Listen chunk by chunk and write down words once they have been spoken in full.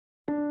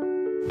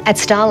At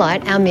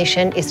Starlight, our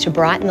mission is to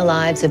brighten the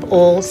lives of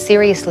all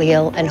seriously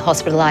ill and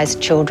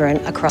hospitalised children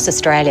across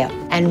Australia.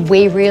 And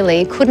we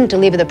really couldn't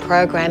deliver the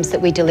programs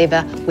that we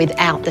deliver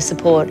without the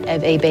support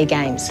of EB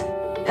Games.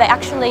 They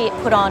actually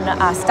put on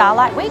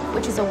Starlight Week,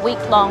 which is a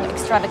week-long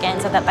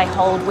extravaganza that they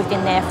hold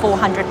within their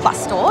 400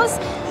 plus stores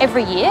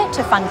every year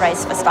to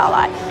fundraise for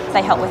Starlight.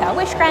 They help with our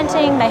wish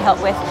granting, they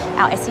help with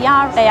our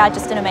SER. They are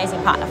just an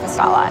amazing partner for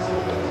Starlight.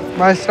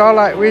 My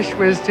Starlight wish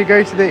was to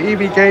go to the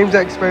EB Games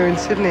Expo in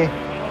Sydney.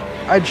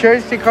 I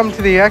chose to come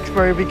to the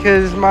expo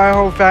because my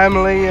whole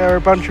family are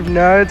a bunch of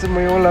nerds and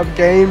we all love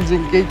games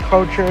and geek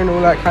culture and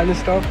all that kind of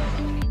stuff.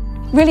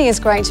 Really is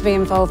great to be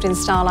involved in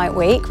Starlight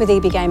Week with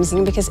EB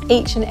Gamesing because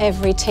each and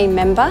every team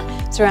member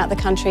throughout the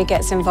country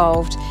gets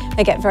involved.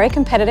 They get very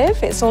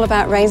competitive. It's all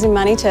about raising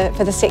money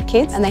for the sick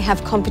kids, and they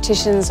have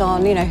competitions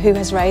on who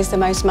has raised the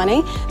most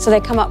money. So they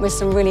come up with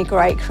some really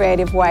great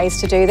creative ways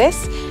to do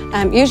this.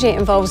 Usually it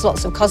involves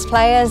lots of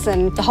cosplayers,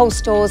 and the whole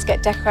stores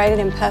get decorated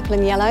in purple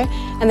and yellow,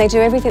 and they do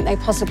everything they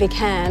possibly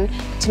can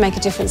to make a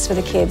difference for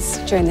the kids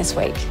during this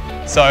week.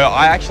 So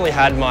I actually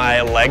had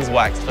my legs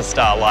waxed for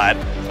Starlight,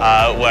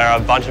 where a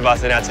bunch of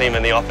us in our team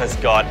in the office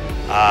got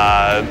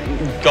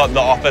the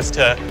office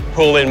to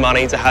pull in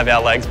money to have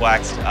our legs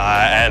waxed,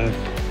 and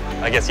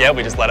I guess, yeah,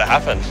 we just let it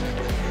happen.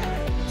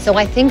 So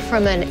I think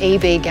from an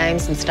EB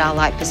Games and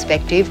Starlight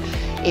perspective,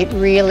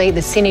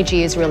 the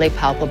synergy is really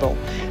palpable.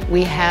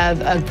 We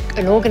have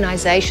an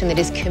organisation that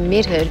is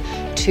committed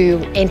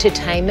to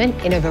entertainment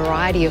in a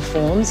variety of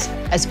forms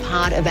as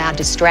part of our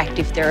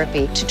distractive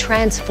therapy to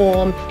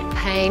transform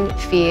pain,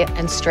 fear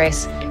and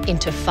stress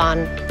into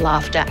fun,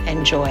 laughter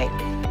and joy.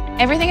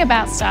 Everything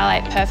about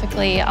Starlight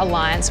perfectly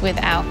aligns with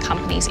our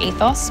company's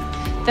ethos.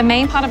 The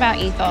main part of our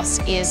ethos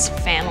is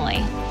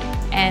family.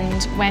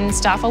 And when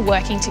staff are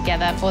working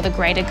together for the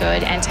greater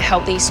good and to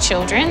help these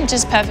children,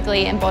 just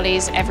perfectly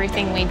embodies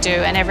everything we do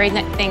and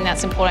everything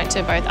that's important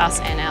to both us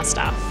and our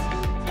staff.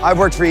 I've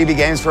worked for EB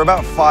Games for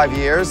about 5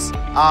 years,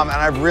 and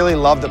I've really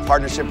loved the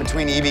partnership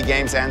between EB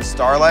Games and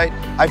Starlight.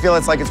 I feel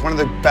it's one of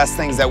the best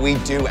things that we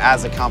do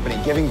as a company,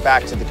 giving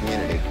back to the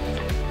community.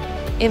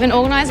 If an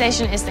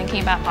organisation is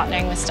thinking about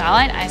partnering with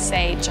Starlight, I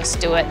say just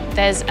do it.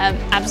 There's an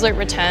absolute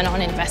return on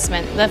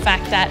investment. The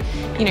fact that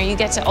you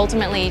get to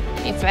ultimately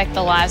affect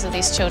the lives of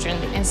these children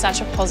in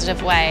such a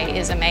positive way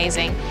is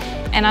amazing.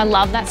 And I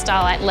love that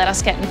Starlight let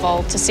us get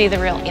involved to see the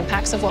real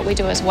impacts of what we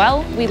do as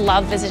well. We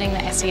love visiting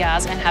the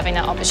SERs and having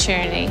that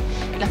opportunity.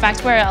 The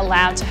fact we're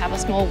allowed to have a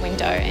small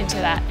window into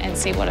that and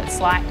see what it's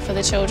like for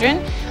the children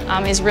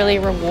is really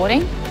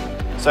rewarding.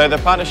 So the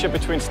partnership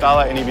between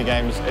Starlight and EB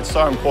Games, it's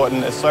so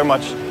important. It's so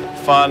much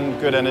fun,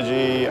 good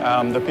energy.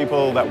 The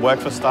people that work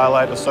for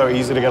Starlight are so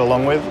easy to get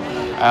along with,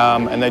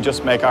 and they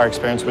just make our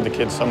experience with the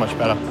kids so much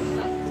better.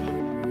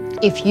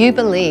 If you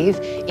believe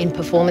in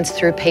performance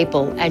through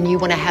people and you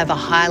want to have a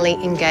highly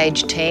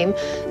engaged team,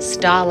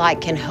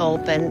 Starlight can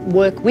help and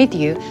work with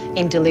you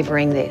in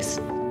delivering this.